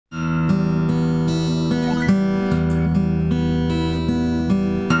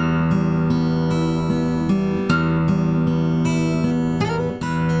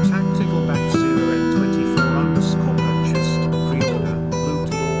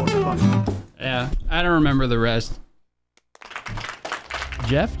Yeah, I don't remember the rest.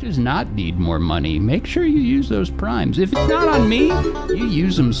 Jeff does not need more money. Make sure you use those primes. If it's not on me, you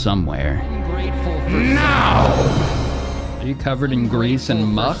use them somewhere. I'm grateful for no! Are you covered in grease and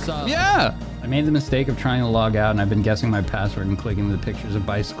muck? Yeah! I made the mistake of trying to log out, and I've been guessing my password and clicking the pictures of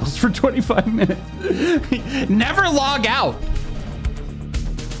bicycles for 25 minutes. Never log out!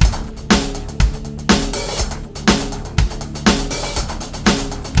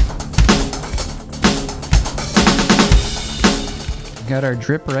 Got our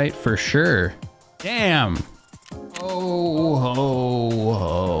drip right for sure. Damn. Oh, ho,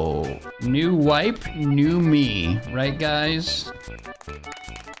 ho. New wipe, new me. Right, guys?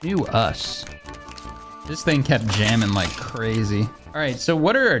 New us. This thing kept jamming like crazy. All right, so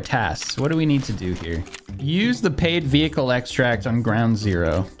what are our tasks? What do we need to do here? Use the paid vehicle extract on ground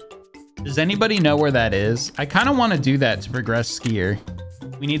zero. Does anybody know where that is? I kind of want to do that to progress skier.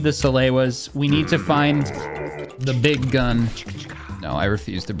 We need the Salewas. We need to find the big gun. No, I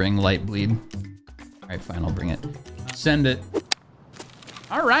refuse to bring light bleed. All right, fine, I'll bring it. Send it.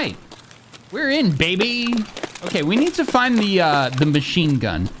 All right, we're in, baby. Okay, we need to find the machine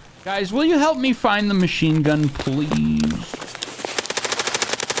gun. Guys, will you help me find the machine gun, please?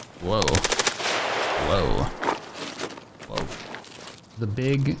 Whoa. Whoa. Whoa. The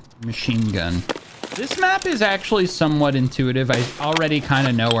big machine gun. This map is actually somewhat intuitive. I already kind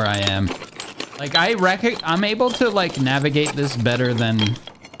of know where I am. Like, I'm able to, like, navigate this better than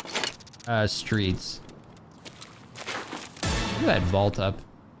streets. Look at that vault up.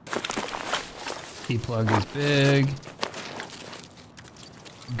 T-plug is big.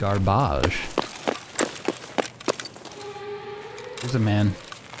 Garbage. There's a man.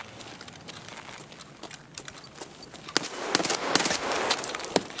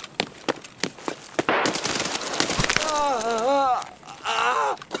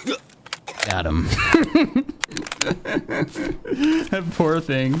 Got him. That poor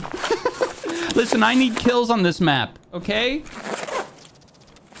thing. Listen, I need kills on this map, okay?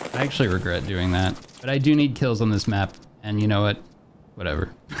 I actually regret doing that, but I do need kills on this map, and you know what?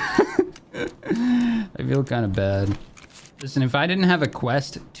 Whatever. I feel kind of bad. Listen, if I didn't have a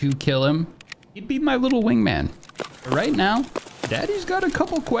quest to kill him, he'd be my little wingman. But right now, Daddy's got a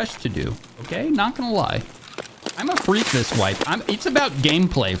couple quests to do, okay? Not gonna lie. I'm a freak this wipe. It's about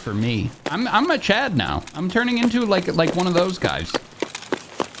gameplay for me. I'm a Chad now. I'm turning into like one of those guys.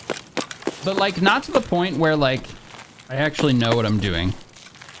 But like not to the point where like I actually know what I'm doing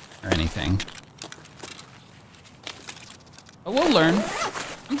or anything. But we'll learn.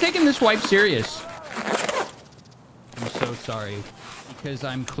 I'm taking this wipe serious. I'm so sorry because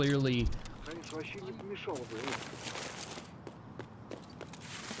I'm clearly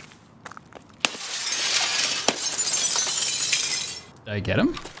Did I get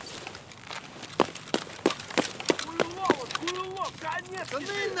him?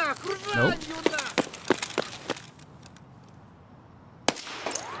 Nope.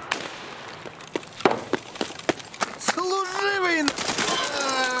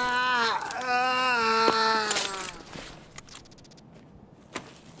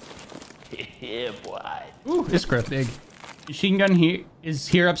 Yeah, boy. Ooh, this growth big. Machine gun is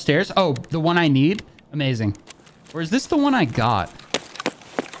here upstairs. Oh, the one I need? Amazing. Or is this the one I got?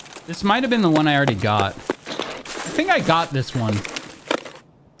 This might have been the one I already got. I think I got this one.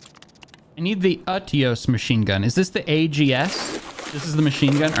 I need the Utios machine gun. Is this the AGS? This is the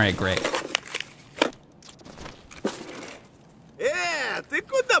machine gun? All right, great. Ты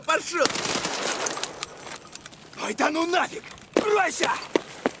куда пошел? Ой, да ну нафиг! Бросься!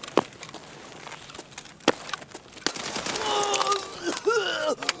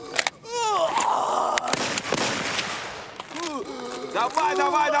 Давай,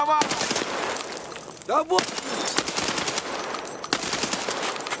 давай, давай! Давай!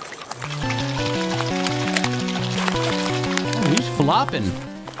 Oh, he's flopping.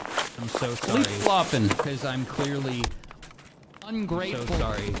 I'm so sorry. He's flopping because I'm clearly ungrateful. So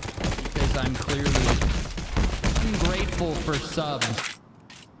sorry because I'm clearly ungrateful for subs.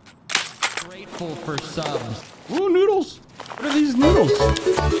 Grateful for subs. Ooh, noodles! What are these noodles?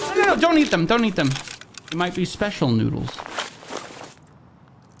 No, don't eat them. Don't eat them. They might be special noodles.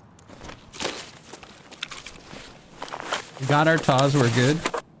 We got our TAWs, we're good.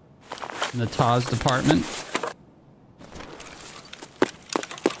 In the TAWs department.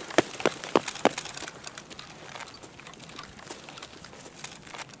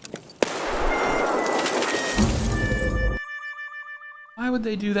 Why would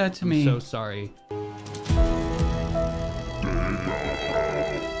they do that to me? I'm so sorry.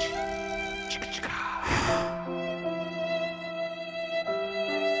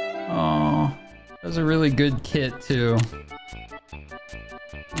 Oh, was a really good kit, too.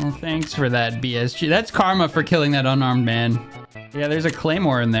 Well, thanks for that, BSG. That's karma for killing that unarmed man. Yeah, there's a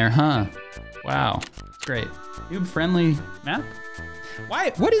claymore in there, huh? Wow. It's great. Noob-friendly map?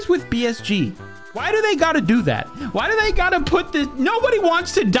 Why? What is with BSG? Why do they gotta do that? Why do they gotta put this? Nobody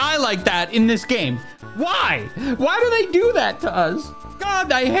wants to die like that in this game. Why? Why do they do that to us?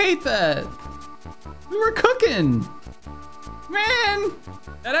 God, I hate that. We were cooking. Man,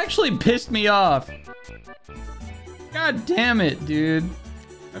 that actually pissed me off. God damn it, dude.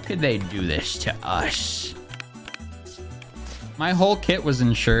 How could they do this to us? My whole kit was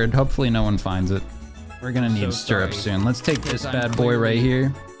insured. Hopefully no one finds it. We're gonna need stirrups soon. Let's take this bad boy right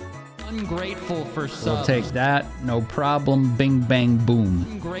here. Ungrateful for subs. We'll take that. No problem. Bing, bang, boom.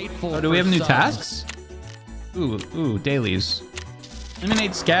 Ungrateful. Oh, do we have new tasks? Ooh, dailies.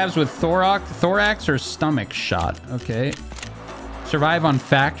 Eliminate scabs with thorax or stomach shot. Okay. Survive on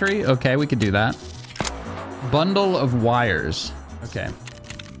factory. Okay, we could do that. Bundle of wires. Okay.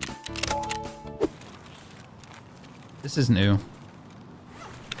 This is new.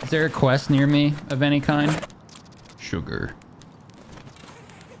 Is there a quest near me of any kind? Sugar.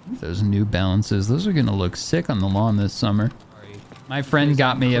 Those New Balances. Those are gonna look sick on the lawn this summer. My friend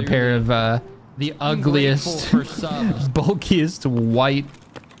got me a pair of the ugliest, bulkiest white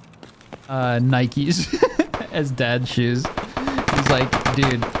Nikes as dad shoes. He's like,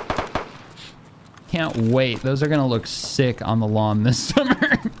 dude, can't wait. Those are gonna look sick on the lawn this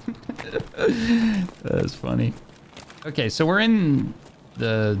summer. That's funny. Okay, so we're in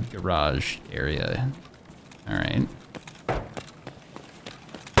the garage area. All right.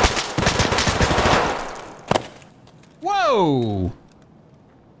 Whoa!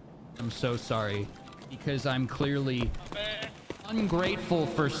 I'm so sorry, because I'm clearly ungrateful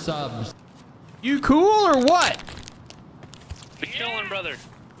for subs. You cool or what? We chillin', brother.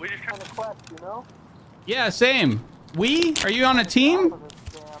 We just trying to quest, you know? Yeah, same. We? Are you on a team?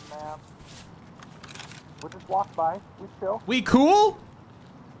 We'll just walk by. We chill. We cool?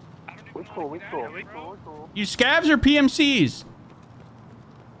 We cool. You scabs or PMCs?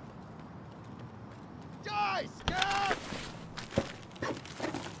 Die, scab!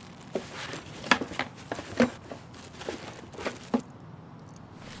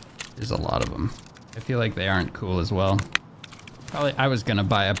 There's a lot of them. I feel like they aren't cool as well. Probably, I was gonna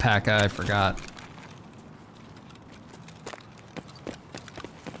buy a P.A.K.A. I forgot.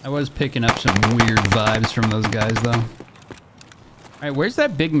 I was picking up some weird vibes from those guys, though. All right, where's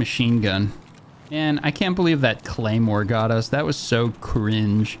that big machine gun? Man, I can't believe that Claymore got us. That was so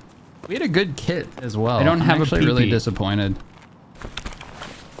cringe. We had a good kit as well. I don't have actually really disappointed.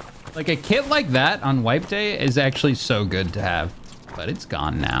 Like, a kit like that on Wipe Day is actually so good to have. But it's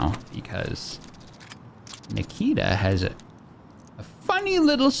gone now because Nikita has a funny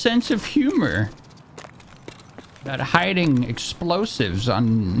little sense of humor about hiding explosives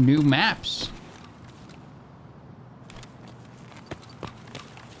on new maps.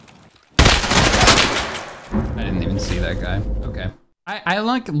 I didn't even see that guy. Okay. I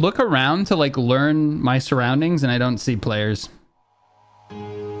like look around to like learn my surroundings and I don't see players.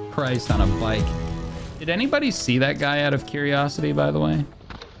 Christ on a bike. Did anybody see that guy out of curiosity, by the way?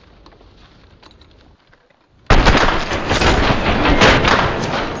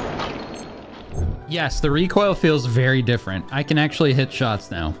 Yes, the recoil feels very different. I can actually hit shots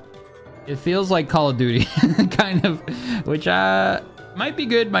now. It feels like Call of Duty, kind of, which might be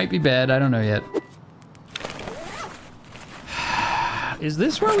good, might be bad. I don't know yet. Is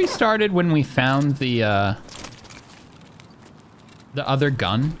this where we started when we found the other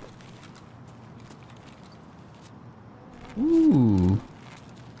gun? Ooh.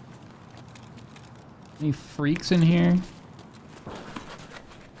 Any freaks in here?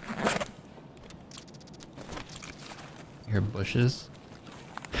 Here, bushes.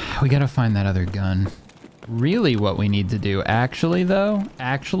 We gotta find that other gun. Really what we need to do, actually though,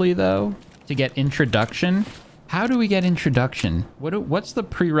 to get introduction. How do we get introduction? What's the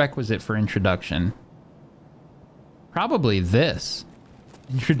prerequisite for introduction? Probably this.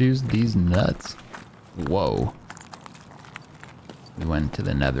 Introduce these nuts. Whoa. We went to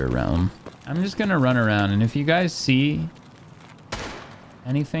the nether realm. I'm just gonna run around, and if you guys see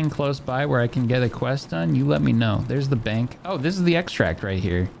anything close by where I can get a quest done, you let me know. There's the bank. Oh, this is the extract right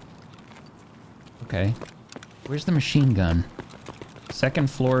here. Okay. Where's the machine gun?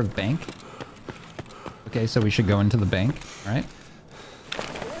 Second floor of bank? Okay, so we should go into the bank, right?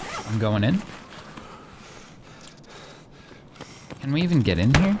 I'm going in. Can we even get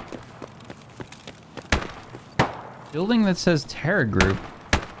in here? Building that says Terra Group.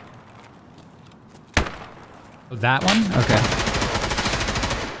 Oh, that one? Okay.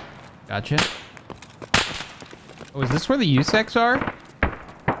 Gotcha. Oh, is this where the USECs are?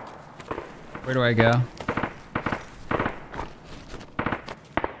 Where do I go?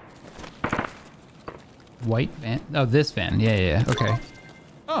 White van? Oh, this van. Yeah, yeah, yeah. Okay.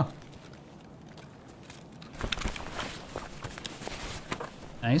 Oh.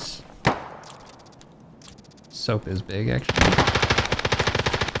 Nice. Soap is big, actually.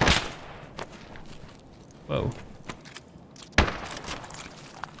 Whoa.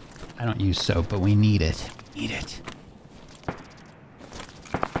 I don't use soap, but we need it. Need it.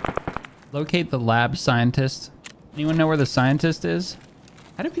 Locate the lab scientist. Anyone know where the scientist is?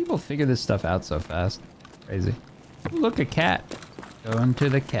 How do people figure this stuff out so fast? Crazy. Ooh, look, a cat. Going to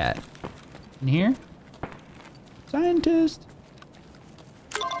the cat. In here? Scientist.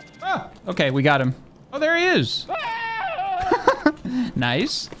 Ah, okay, we got him. Oh, there he is.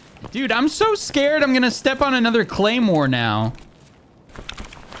 Nice. Dude, I'm so scared I'm gonna step on another claymore now.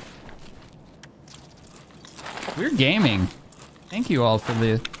 We're gaming. Thank you all for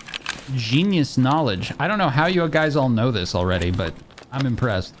the genius knowledge. I don't know how you guys all know this already, but I'm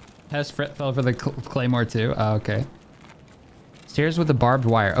impressed. Test fell for the claymore too. Oh, okay. Stairs with the barbed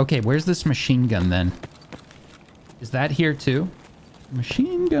wire. Okay, where's this machine gun then? Is that here too?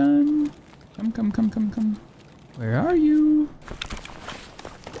 Machine gun. Come, come, come, come, come. Where are you?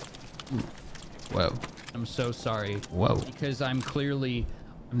 Ooh. Whoa. I'm so sorry. Whoa. Because I'm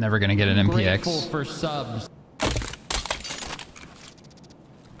never gonna get an MPX. Grateful for subs.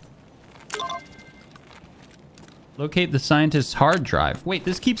 Locate the scientist's hard drive. Wait,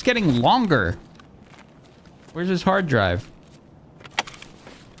 this keeps getting longer. Where's his hard drive?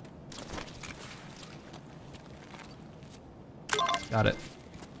 Got it.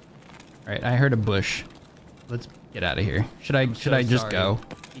 All right, I heard a bush. Let's get out of here. Should I just go?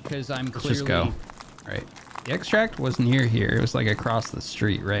 Because let's just go. All right. The extract was near here. It was like across the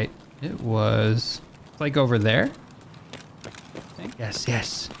street, right? It was like over there. I think. Yes,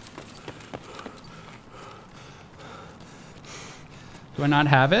 yes. Do I not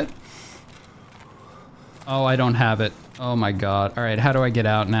have it? Oh, I don't have it. Oh my god. All right, how do I get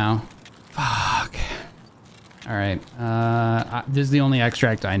out now? Fuck. All right. This is the only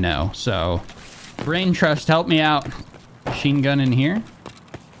extract I know, so brain trust, help me out. Machine gun in here.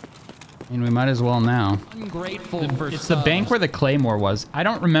 I mean, we might as well now. Ungrateful for it's subs. The bank where the claymore was. I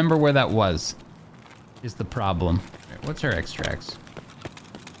don't remember where that was. Is the problem. Right, what's our extracts?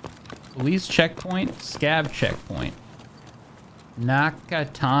 Police checkpoint, scav checkpoint.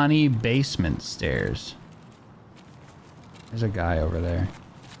 Nakatani basement stairs. There's a guy over there.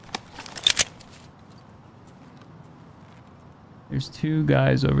 There's two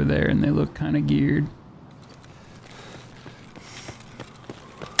guys over there and they look kind of geared.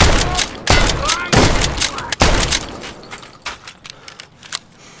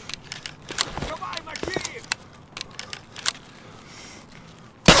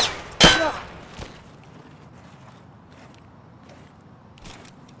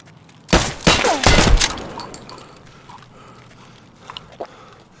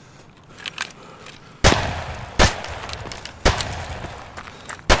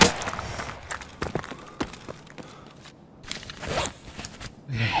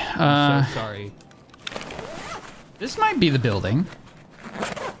 I'm so sorry. This might be the building.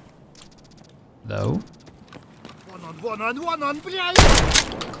 Though. One on, блядь!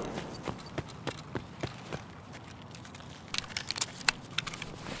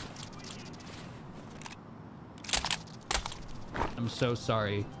 I'm so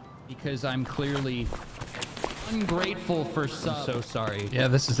sorry. Because I'm clearly ungrateful for subs. I'm so sorry. Yeah,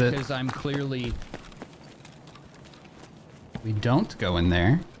 this is it. Because I'm clearly... We don't go in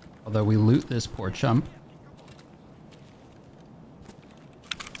there. Although we loot this poor chump.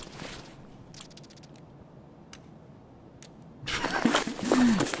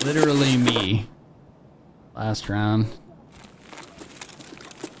 Literally me. Last round.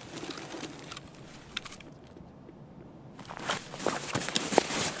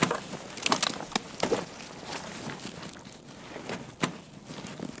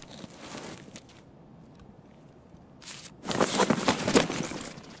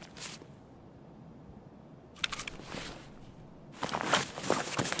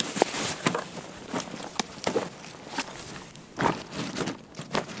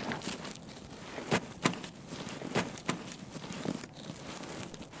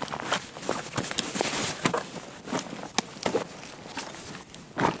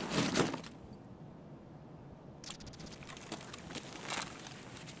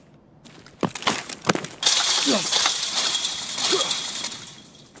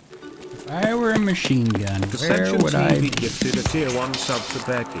 machine gun. Where Ascension would I TV be? gifted a tier 1 sub to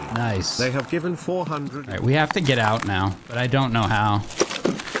Becky. Nice. They have given 400. All right, we have to get out now, but I don't know how.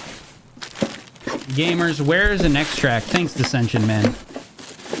 Gamers, where is an extract? Thanks, Dissension Man.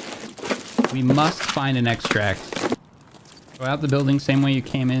 We must find an extract. Go out the building, same way you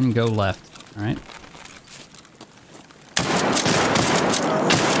came in, go left. All right.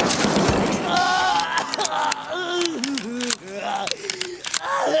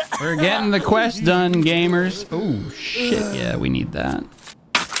 We're getting the quest done, gamers. Oh, shit. Yeah, we need that.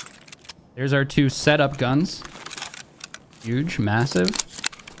 There's our 2 setup guns. Huge, massive.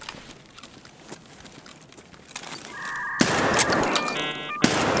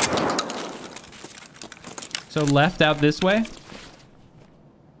 So left out this way.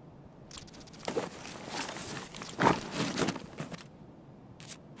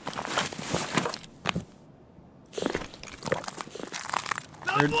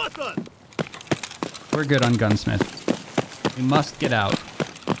 We're good on gunsmith. We must get out.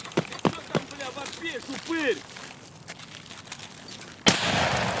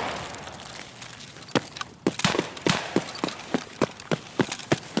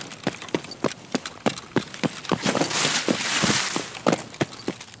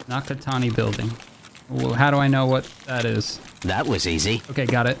 Nakatani building. Well, how do I know what that is? That was easy. Okay,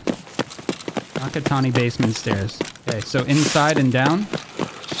 got it. Nakatani basement stairs. Okay, so inside and down.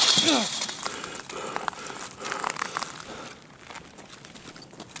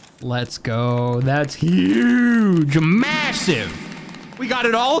 Let's go. That's huge. Massive. We got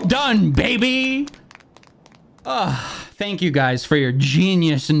it all done, baby. Thank you guys for your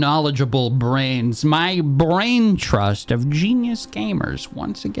genius, knowledgeable brains. My brain trust of genius gamers.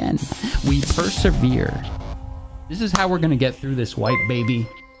 Once again, we persevere. This is how we're going to get through this wipe, baby.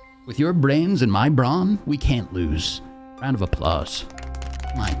 With your brains and my brawn, we can't lose. Round of applause.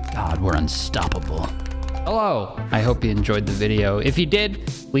 My God, we're unstoppable. Hello. I hope you enjoyed the video. If you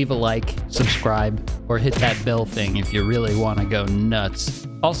did, leave a like, subscribe, or hit that bell thing if you really want to go nuts.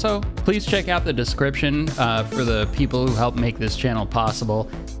 Also, please check out the description for the people who helped make this channel possible.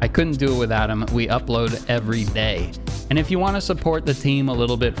 I couldn't do it without them. We upload every day. And if you want to support the team a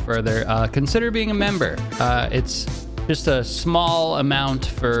little bit further, consider being a member. It's just a small amount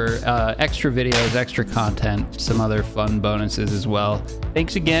for extra videos, extra content, some other fun bonuses as well.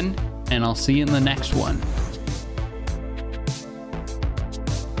 Thanks again, and I'll see you in the next one.